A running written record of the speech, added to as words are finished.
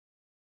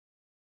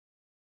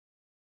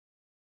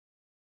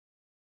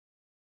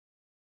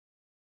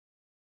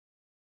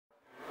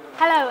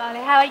Hello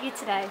Ole, how are you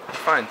today?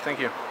 Fine, thank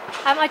you.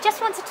 I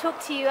just want to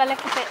talk to you a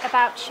little bit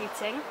about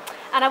shooting,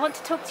 and I want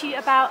to talk to you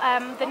about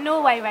the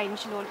Norway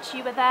range launch.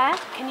 You were there,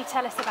 can you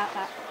tell us about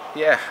that?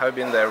 Yeah, I've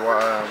been there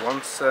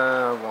once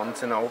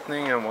in the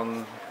opening and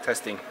one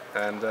testing,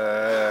 and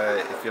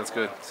it feels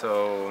good.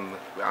 So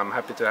I'm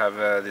happy to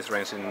have this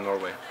range in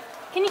Norway.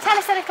 Can you tell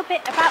us a little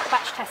bit about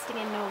batch testing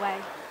in Norway?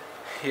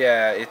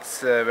 Yeah,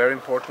 it's very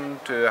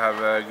important to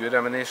have good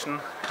ammunition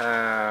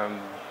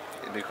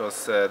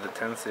because the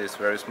tent is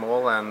very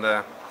small, and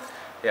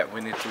yeah, we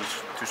need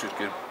to shoot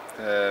good.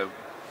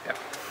 Yeah.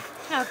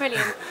 Oh,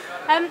 brilliant.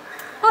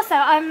 Also,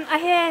 I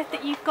hear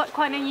that you've got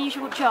quite an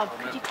unusual job.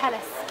 Could you tell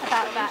us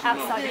about that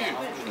outside of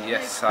it?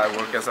 Yes, I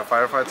work as a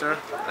firefighter.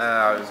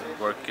 I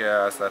work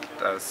as that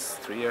as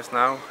 3 years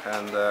now,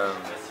 and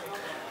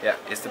yeah,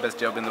 it's the best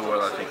job in the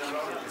world. I think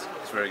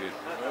it's very good.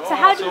 So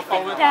how do you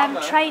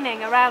fit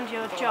training around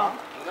your job?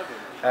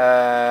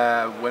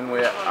 When we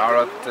are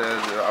at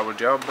our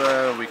job,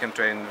 we can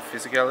train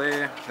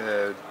physically.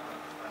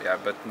 Yeah,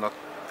 but not.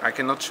 I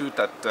cannot shoot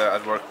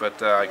at work,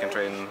 but I can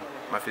train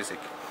my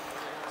physique.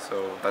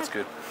 So that's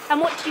good.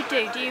 And what do you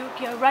do? Do you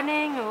go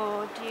running,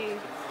 or do you?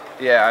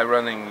 Yeah, I'm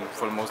running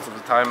for most of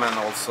the time, and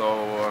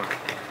also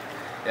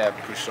yeah,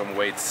 push some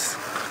weights.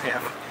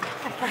 Yeah.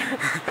 Okay.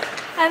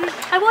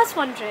 I was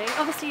wondering.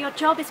 Obviously, your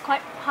job is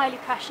quite highly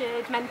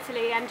pressured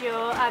mentally, and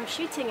your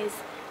shooting is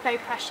very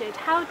pressured.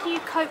 How do you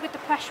cope with the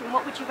pressure, and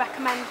what would you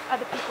recommend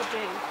other people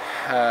do?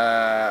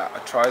 I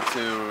try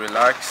to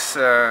relax,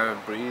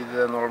 breathe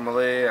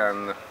normally,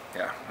 and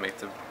yeah, make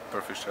the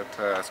perfect shot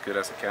as good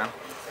as I can.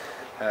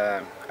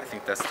 I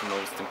think that's the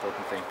most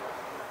important thing.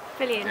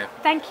 Brilliant. Yeah.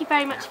 Thank you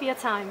very much for your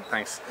time.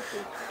 Thanks.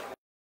 Thank you.